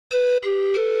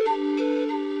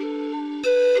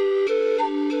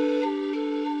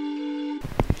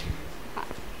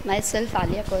Myself,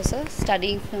 Alia Kosa,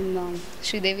 studying from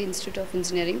Sridevi Institute of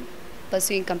Engineering,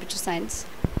 pursuing computer science.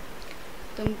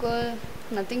 Tumkur,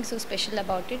 nothing so special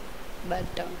about it,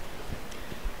 but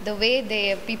the way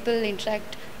the people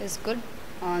interact is good,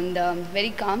 and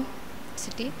very calm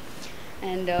city,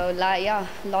 and yeah,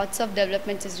 lots of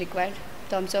developments is required in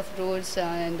terms of roads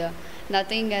and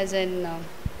nothing as in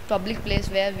public place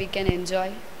where we can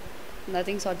enjoy.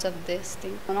 Nothing sorts of this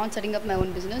thing. I'm not setting up my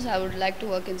own business. I would like to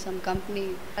work in some company.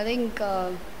 I think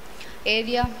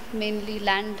area, mainly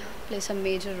land, plays a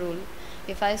major role.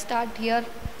 If I start here,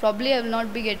 probably I will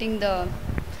not be getting the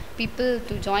people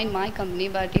to join my company.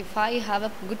 But if I have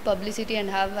a good publicity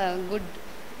and have a good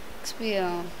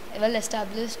well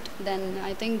established, then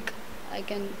I think I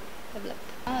can develop.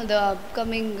 The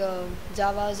upcoming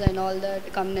Javas and all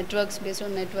that come networks, based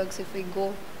on networks, if we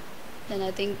go, then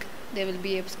I think there will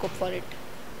be a scope for it.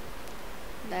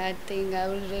 That thing I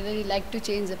would really like to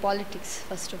change the politics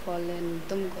first of all in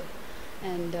Tumkur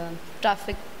and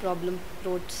traffic problem,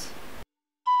 roads.